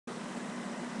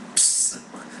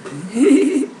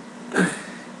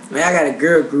Man, I got a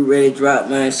girl group ready to drop,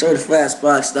 man. Certified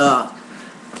SPARKSTAR.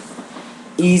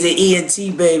 Easy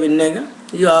ENT, baby, nigga.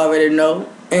 You already know.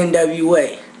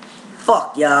 NWA.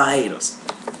 Fuck y'all haters.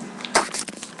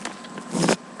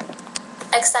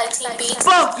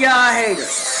 Fuck y'all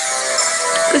haters.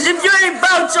 Cause if you ain't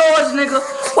about yours, nigga,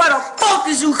 why the fuck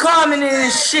is you commenting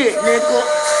this shit, nigga?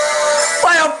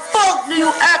 Why the fuck do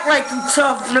you act like you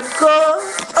tough, nigga?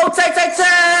 Oh, take.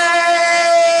 Ah!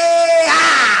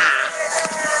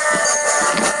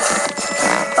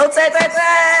 Oh, take.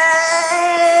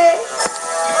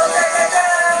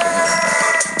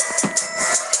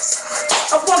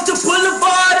 I walk the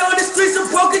boulevard on the streets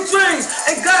of broken dreams.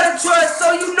 Ain't gotta trust,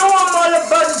 so you know I'm all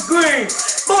about this green.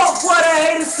 Fuck what I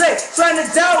hate to say, trying to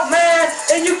doubt, man.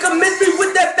 And you can miss me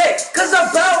with that fake, cause I'm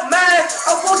about, man.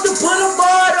 I walk the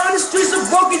boulevard on the streets of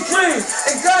broken dreams.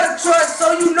 Ain't gotta trust,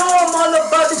 so you know I'm all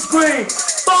about this green.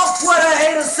 Fuck what I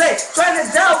hate to say, trying to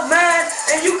doubt, man.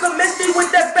 And you can miss me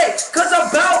with that fake, cause I'm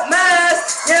about, man.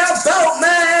 Yeah, I'm about,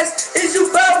 man. Is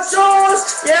you about yours?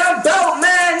 Yeah, I'm about,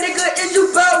 man. Nigga, is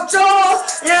you about yours?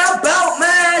 Yeah, I'm about,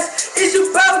 man. Is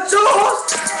you about yours?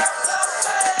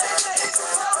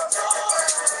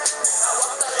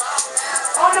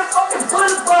 On the fucking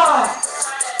boulevard.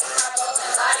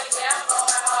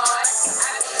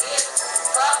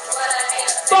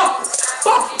 Fuck.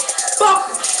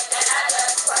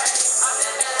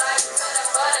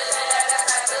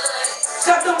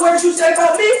 Got the words you say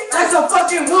about me, that's a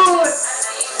fucking wood.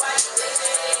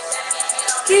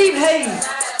 Keep hating.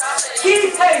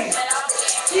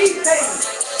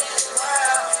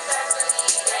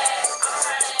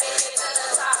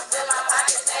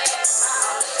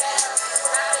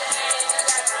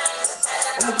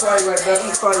 I'm gonna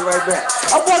call you right back.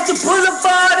 I walk the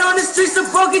boulevard on the streets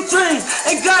of broken dreams.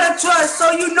 Ain't gotta trust,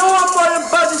 so you know I'm all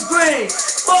about this green.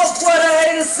 Fuck what I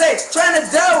hate to say, trying to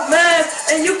doubt, man.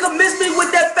 And you can miss me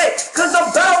with that fake, cause I'm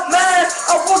about, man.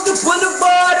 I walk the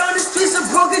boulevard on the streets of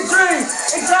broken dreams.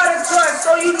 Ain't gotta trust,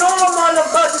 so you know I'm all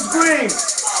about this green.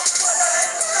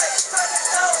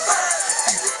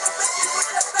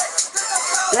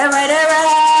 That right.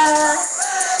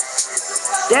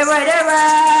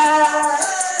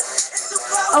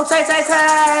 Oh, take. That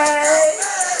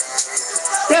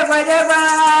right.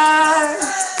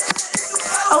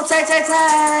 Oh, take.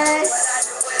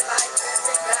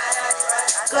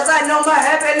 Cause I know my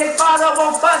heavenly father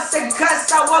won't bust and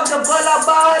cuss. I walk the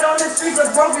boulevard on the streets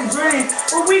of broken dreams.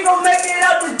 But we gon' make it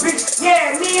out this bitch.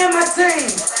 Yeah, me and my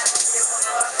team.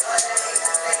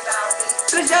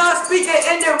 Cause y'all speaking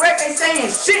indirect, ain't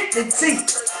saying shit to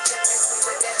teach.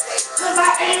 Cause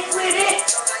I ain't with it.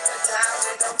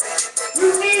 You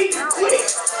need to quit.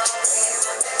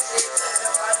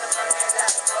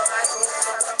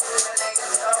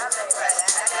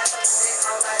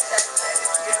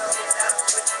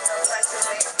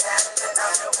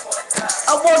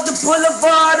 I walk the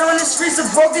boulevard on the streets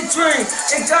of broken dreams.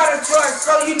 Ain't gotta trust,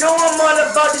 so you know I'm all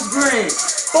about this green.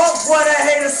 Fuck what I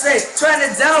hate to say, trying to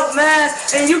doubt, man.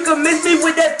 And you can miss me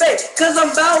with that fake, cause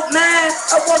I'm about, man.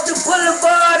 I walk the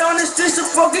boulevard on the streets of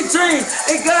broken dreams.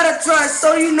 Ain't gotta trust,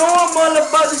 so you know I'm all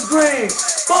about this green.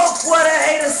 Fuck what I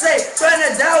hate to say, trying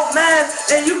to doubt, man.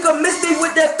 And you can miss me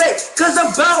with that fake, cause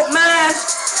I'm about, man.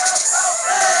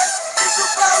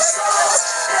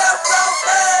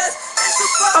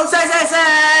 Oh, say.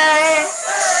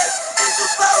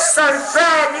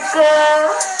 Certified,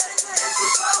 nigga.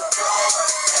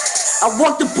 I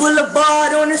walk the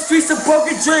boulevard on the streets of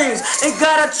broken dreams. Ain't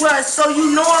gotta trust, so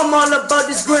you know I'm all about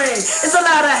this green. It's a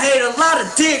lot of hate, a lot of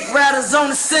dick riders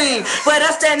on the scene. But I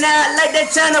stand out like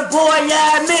that China boy,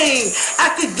 yeah, I mean.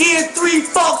 I could give 3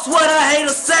 fucks what I hate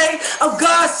to say. I'm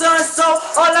God's son, so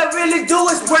all I really do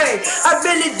is pray. I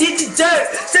really did the dirt,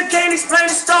 still can't explain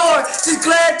the story. Just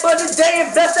glad for the day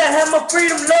and blessed I have my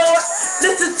freedom, Lord.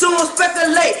 Listen to them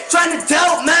speculate, trying to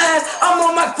doubt, man. I'm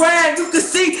on my grind, you can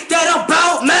see that I'm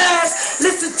about, man.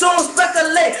 Listen to them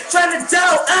speculate, trying to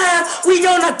doubt, we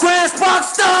on our grand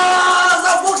SPARKSTARs.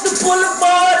 I walk the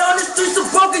boulevard on the streets of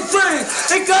broken dreams.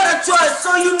 Ain't gotta trust,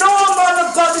 so you know I'm all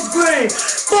about this green.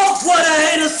 Fuck what I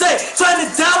hate to say, trying to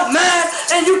doubt, man.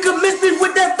 And you can miss me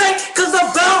with that fake, cause I'm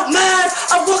about, man.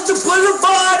 I walk the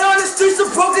boulevard on the streets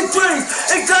of broken dreams.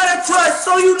 Ain't gotta trust,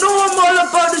 so you know I'm all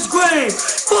about this green.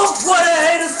 Fuck what I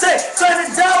hate to say, trying to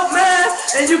doubt, man.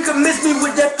 And you can miss me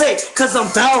with that fake, cause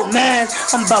I'm about, man.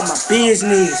 I'm about my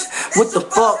business. What the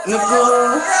fuck,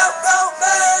 nigga?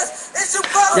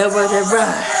 That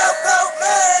right.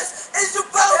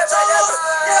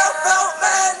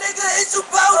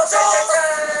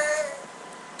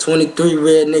 23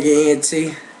 real nigga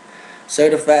ENT.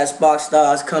 Certified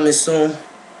SPARKSTARs coming soon.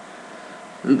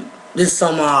 This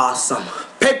summer, all summer.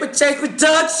 Paper chase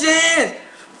production.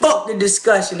 Fuck the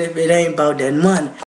discussion if it ain't about that money.